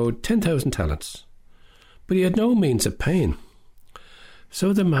man who owed 10,000 talents. But he had no means of paying.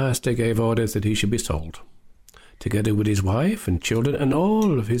 So the master gave orders that he should be sold, together with his wife and children and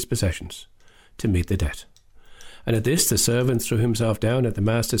all of his possessions, to meet the debt. And at this the servant threw himself down at the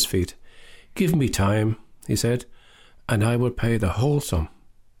master's feet. Give me time, he said, and I will pay the whole sum.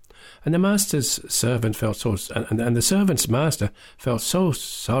 And the servant's master felt so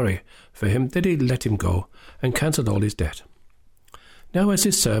sorry for him that he let him go and cancelled all his debt. Now as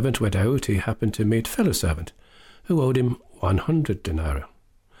his servant went out, he happened to meet a fellow servant who owed him 100 denarii.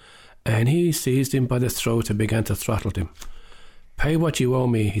 And he seized him by the throat and began to throttle him. Pay what you owe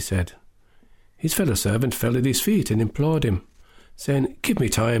me, he said. His fellow servant fell at his feet and implored him, saying, Give me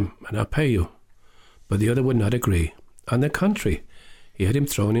time, and I'll pay you. But the other would not agree. On the contrary, he had him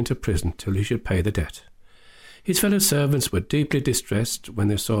thrown into prison till he should pay the debt. His fellow servants were deeply distressed when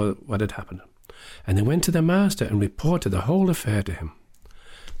they saw what had happened, and they went to their master and reported the whole affair to him.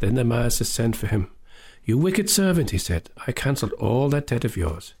 Then the master sent for him. You wicked servant, he said, I cancelled all that debt of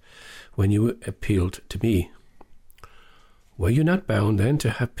yours when you appealed to me. Were you not bound then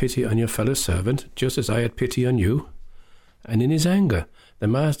to have pity on your fellow servant, just as I had pity on you? And in his anger, the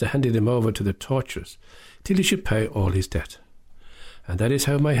master handed him over to the torturers, till he should pay all his debt. And that is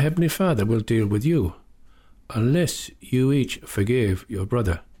how my heavenly Father will deal with you, unless you each forgive your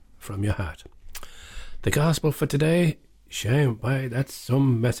brother from your heart. The Gospel for today, Shane, why, that's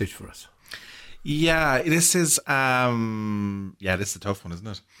some message for us. Yeah, this is this is a tough one, isn't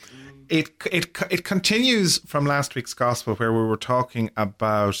it? It continues from last week's gospel where we were talking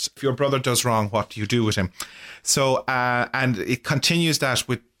about if your brother does wrong, what do you do with him? So and it continues that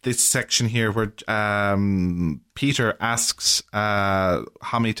with this section here where Peter asks, how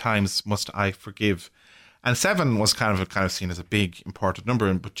many times must I forgive? And 7 was kind of seen as a big important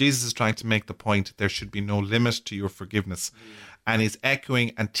number, but Jesus is trying to make the point that there should be no limit to your forgiveness. And he's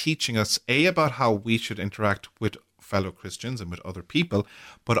echoing and teaching us, about how we should interact with fellow Christians and with other people,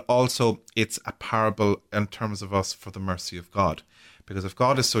 but also it's a parable in terms of us for the mercy of God. Because if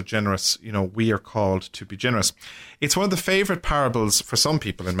God is so generous, we are called to be generous. It's one of the favourite parables for some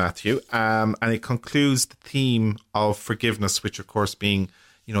people in Matthew, and it concludes the theme of forgiveness, which of course being,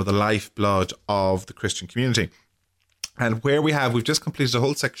 the lifeblood of the Christian community. And where we've just completed a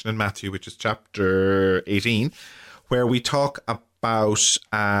whole section in Matthew, which is chapter 18, where we talk about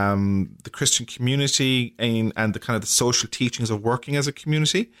the Christian community and the kind of the social teachings of working as a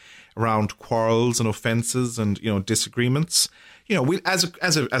community around quarrels and offences and disagreements. We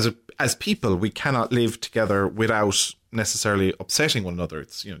as people, we cannot live together without necessarily upsetting one another.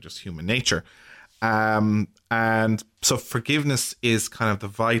 It's just human nature. And so forgiveness is kind of the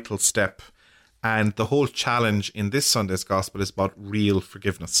vital step. And the whole challenge in this Sunday's gospel is about real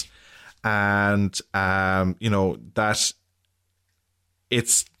forgiveness. And, that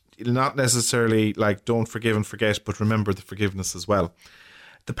it's not necessarily like don't forgive and forget, but remember the forgiveness as well.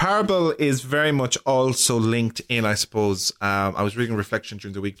 The parable is very much also linked in, I suppose. I was reading Reflection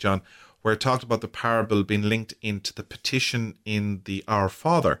during the week, John, where it talked about the parable being linked into the petition in the Our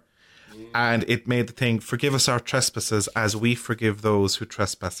Father. And it made the thing, forgive us our trespasses as we forgive those who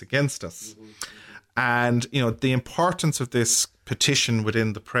trespass against us. And, the importance of this petition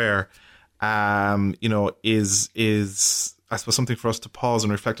within the prayer, is I suppose something for us to pause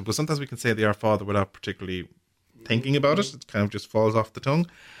and reflect on. Because sometimes we can say the Our Father without particularly thinking about it. It kind of just falls off the tongue.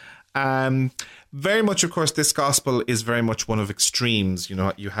 Very much, of course, this gospel is very much one of extremes.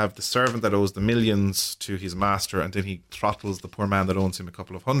 You have the servant that owes the millions to his master, and then he throttles the poor man that owns him a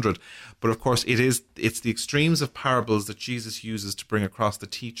couple of hundred. But of course, it's the extremes of parables that Jesus uses to bring across the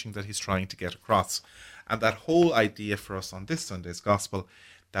teaching that he's trying to get across. And that whole idea for us on this Sunday's gospel,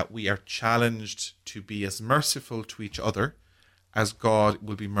 that we are challenged to be as merciful to each other as God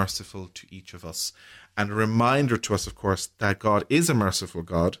will be merciful to each of us. And a reminder to us, of course, that God is a merciful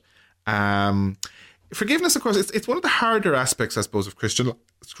God. Forgiveness, of course, it's one of the harder aspects, I suppose, of Christian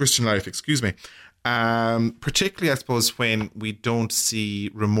life, particularly, I suppose, when we don't see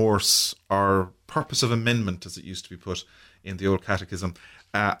remorse or purpose of amendment, as it used to be put in the old catechism,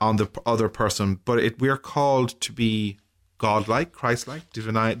 on the other person. But we are called to be godlike, Christ-like,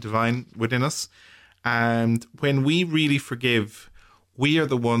 divine within us. And when we really forgive, we are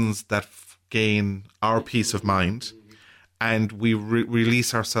the ones that gain our peace of mind. And we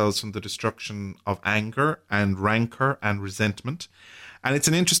release ourselves from the destruction of anger and rancor and resentment. And it's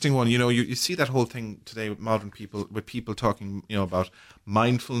an interesting one. You see that whole thing today with modern people, with people talking, about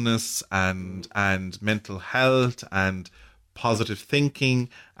mindfulness and mental health and positive thinking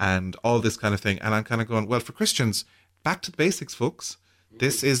and all this kind of thing. And I'm kind of going, well, for Christians, back to the basics, folks.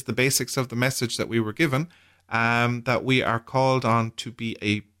 This is the basics of the message that we were given, that we are called on to be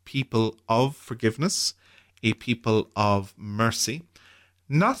a people of forgiveness, a people of mercy.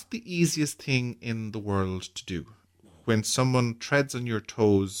 Not the easiest thing in the world to do. When someone treads on your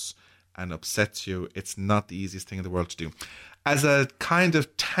toes and upsets you, it's not the easiest thing in the world to do. As a kind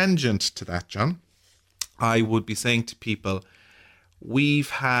of tangent to that, John, I would be saying to people, we've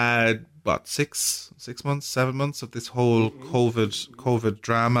had, 6 months, 7 months of this whole COVID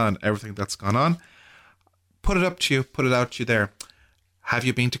drama and everything that's gone on. Put it up to you, put it out to you there. Have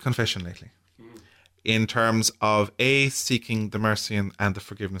you been to confession lately? In terms of seeking the mercy and the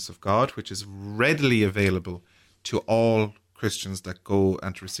forgiveness of God, which is readily available to all Christians that go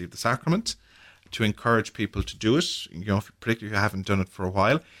and to receive the sacrament, to encourage people to do it, particularly if you haven't done it for a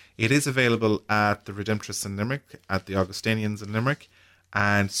while. It is available at the Redemptorists in Limerick, at the Augustinians in Limerick,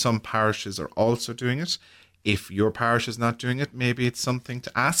 and some parishes are also doing it. If your parish is not doing it, maybe it's something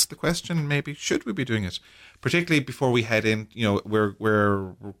to ask the question, maybe should we be doing it? Particularly before we head in,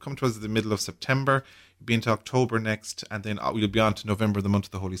 we're coming towards the middle of September, you'll be into October next, and then we'll be on to November, the month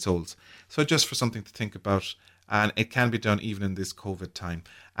of the Holy Souls. So just for something to think about, and it can be done even in this COVID time.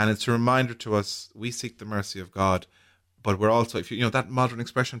 And it's a reminder to us, we seek the mercy of God, but we're also, if that modern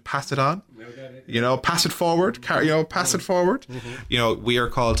expression, pass it on, pass it forward, pass it forward. Mm-hmm. We are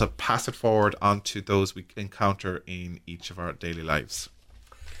called to pass it forward onto those we encounter in each of our daily lives.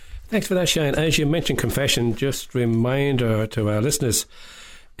 Thanks for that, Shane. As you mentioned confession, just reminder to our listeners,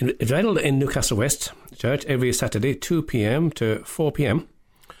 available in Newcastle West Church every Saturday, 2 p.m. to 4 p.m.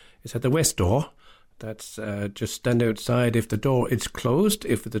 It's at the West Door. That's just stand outside if the door is closed.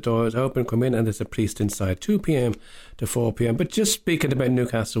 If the door is open, come in and there's a priest inside, 2 p.m. to 4 p.m. But just speaking about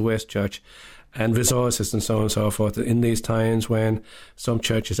Newcastle West Church and resources and so on and so forth in these times when some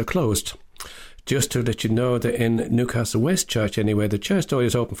churches are closed. Just to let you know that in Newcastle West Church anyway, the church door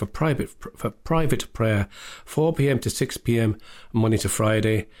is open for private prayer, 4 p.m. to 6 p.m. Monday to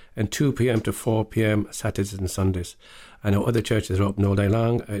Friday, and 2 p.m. to 4 p.m. Saturdays and Sundays. I know other churches are open all day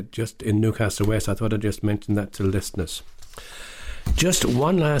long. Just in Newcastle West, I thought I'd just mention that to listeners. Just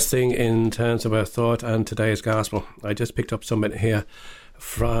one last thing in terms of our thought on today's gospel. I just picked up something here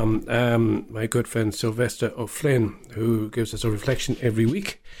from my good friend Sylvester O'Flynn, who gives us a reflection every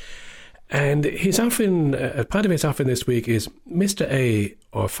week. And his offering, part of his offering this week is, Mr. A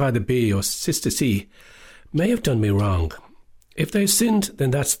or Father B or Sister C may have done me wrong. If they've sinned,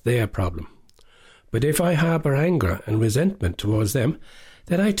 then that's their problem. But if I harbour anger and resentment towards them,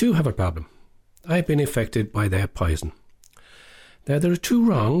 then I too have a problem. I've been affected by their poison. Now, there are two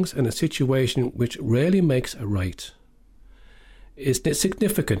wrongs in a situation which rarely makes a right. Isn't it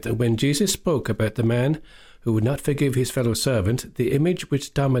significant that when Jesus spoke about the man who would not forgive his fellow servant, the image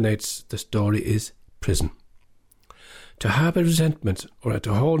which dominates the story is prison? To harbour resentment or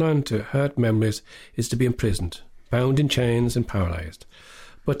to hold on to hurt memories is to be imprisoned, bound in chains and paralysed.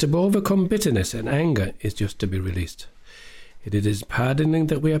 But to overcome bitterness and anger is just to be released. It is pardoning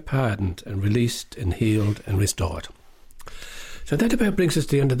that we are pardoned and released and healed and restored. So that about brings us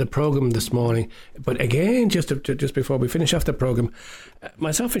to the end of the programme this morning. But again, just before we finish off the programme,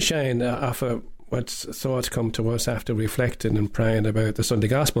 myself and Shane offer what's thoughts come to us after reflecting and praying about the Sunday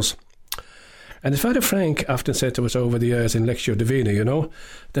Gospels. And as Father Frank often said to us over the years in Lectio Divina,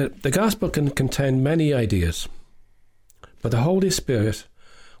 that the Gospel can contain many ideas, but the Holy Spirit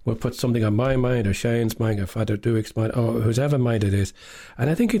will put something on my mind or Shane's mind or Father Duick's mind or whosever mind it is. And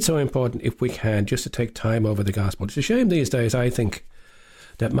I think it's so important, if we can, just to take time over the Gospel. It's a shame these days, I think,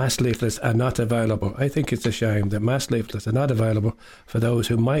 that Mass leaflets are not available. I think it's a shame that Mass leaflets are not available for those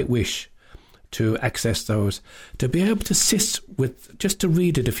who might wish to access those, to be able to sit with, just to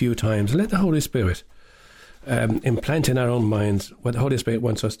read it a few times, let the Holy Spirit implant in our own minds what the Holy Spirit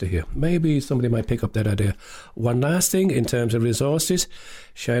wants us to hear. Maybe somebody might pick up that idea. One last thing, in terms of resources,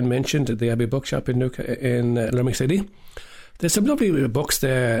 Shane mentioned the Abbey Bookshop in Limerick City. There's some lovely books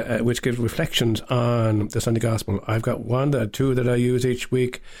there which give reflections on the Sunday Gospel. I've got two that I use each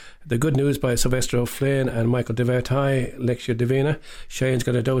week. The Good News by Sylvester O'Flynn and Michael de Vertai, Lectio Divina. Shane's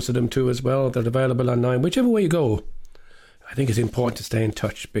got a dose of them too as well. They're available online. Whichever way you go, I think it's important to stay in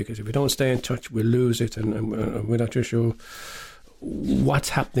touch, because if we don't stay in touch, we'll lose it, and we're not too sure what's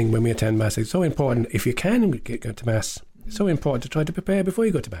happening when we attend Mass. It's so important, if you can go to Mass, it's so important to try to prepare before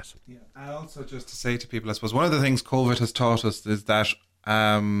you go to Mass. Yeah. And also just to say to people, I suppose one of the things COVID has taught us is that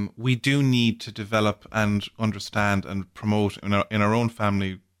we do need to develop and understand and promote in our own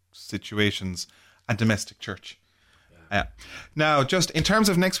family situations a domestic church. Now, just in terms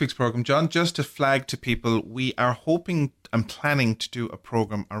of next week's programme, John, just to flag to people, we are hoping and planning to do a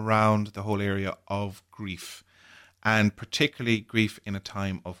programme around the whole area of grief, and particularly grief in a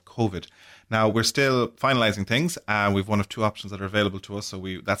time of COVID. Now, we're still finalising things. We've one of two options that are available to us, so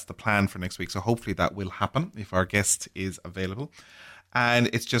that's the plan for next week. So hopefully that will happen if our guest is available. And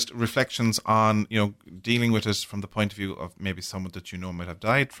it's just reflections on, dealing with it from the point of view of maybe someone that might have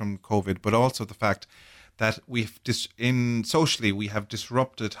died from COVID, but also the fact that socially we have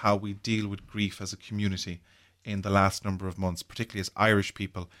disrupted how we deal with grief as a community in the last number of months, particularly as Irish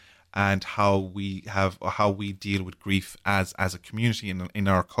people, and how we deal with grief as a community in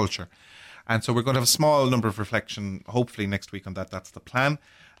our culture. And so we're going to have a small number of reflection, hopefully next week on that. That's the plan.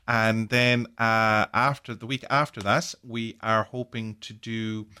 And then after the week after that, we are hoping to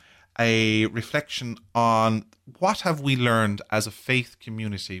do a reflection on what have we learned as a faith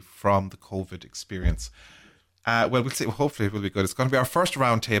community from the COVID experience. We'll see. Hopefully it will be good. It's going to be our first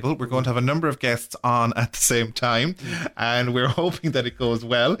round table. We're going to have a number of guests on at the same time, and we're hoping that it goes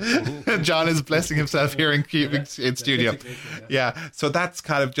well. John is blessing himself here in studio. Yeah, so that's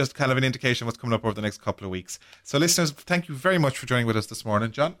kind of an indication of what's coming up over the next couple of weeks. So listeners, thank you very much for joining with us this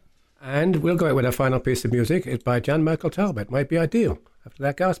morning, John. And we'll go out with our final piece of music. It's by John Michael Talbot. It might be ideal after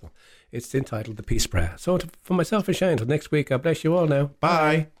that gospel. It's entitled The Peace Prayer. So for myself and Shane, until next week, God bless you all now.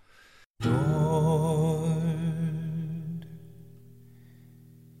 Bye. Lord,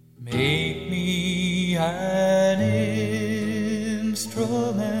 make me an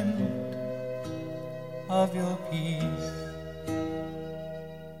instrument of your peace.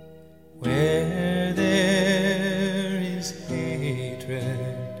 Where there is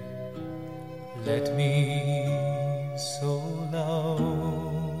hatred, let me so love.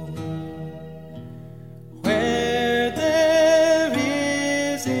 Where there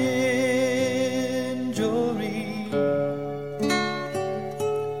is injury,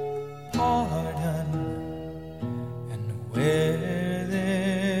 pardon. And where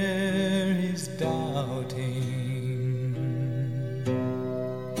there is doubting,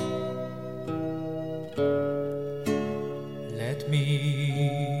 let me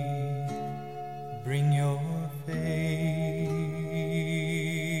bring your faith.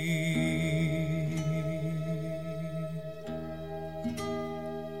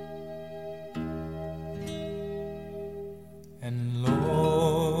 And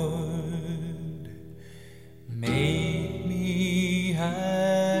Lord, make me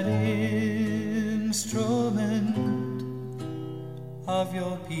an instrument of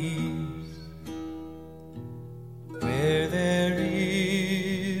your peace. Where there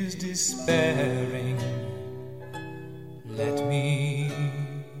is despairing, let me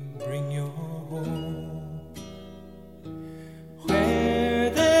bring your hope. Where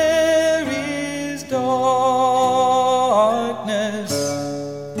there is darkness,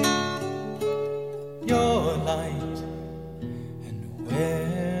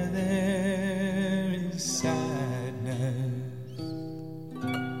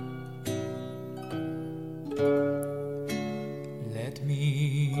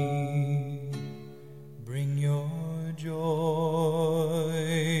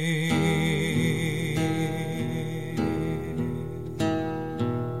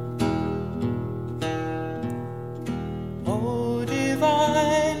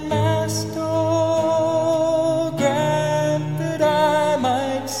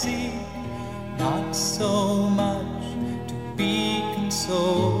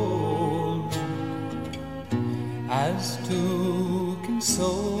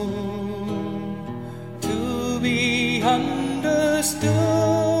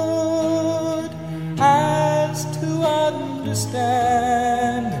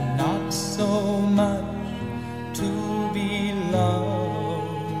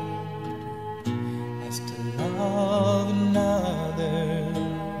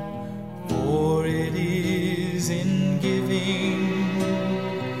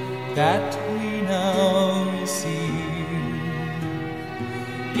 that we now receive.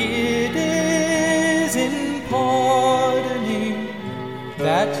 It is in pardoning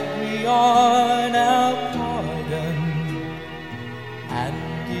that we are now pardoned, and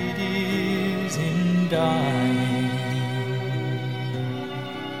it is in dying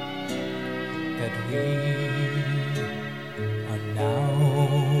that we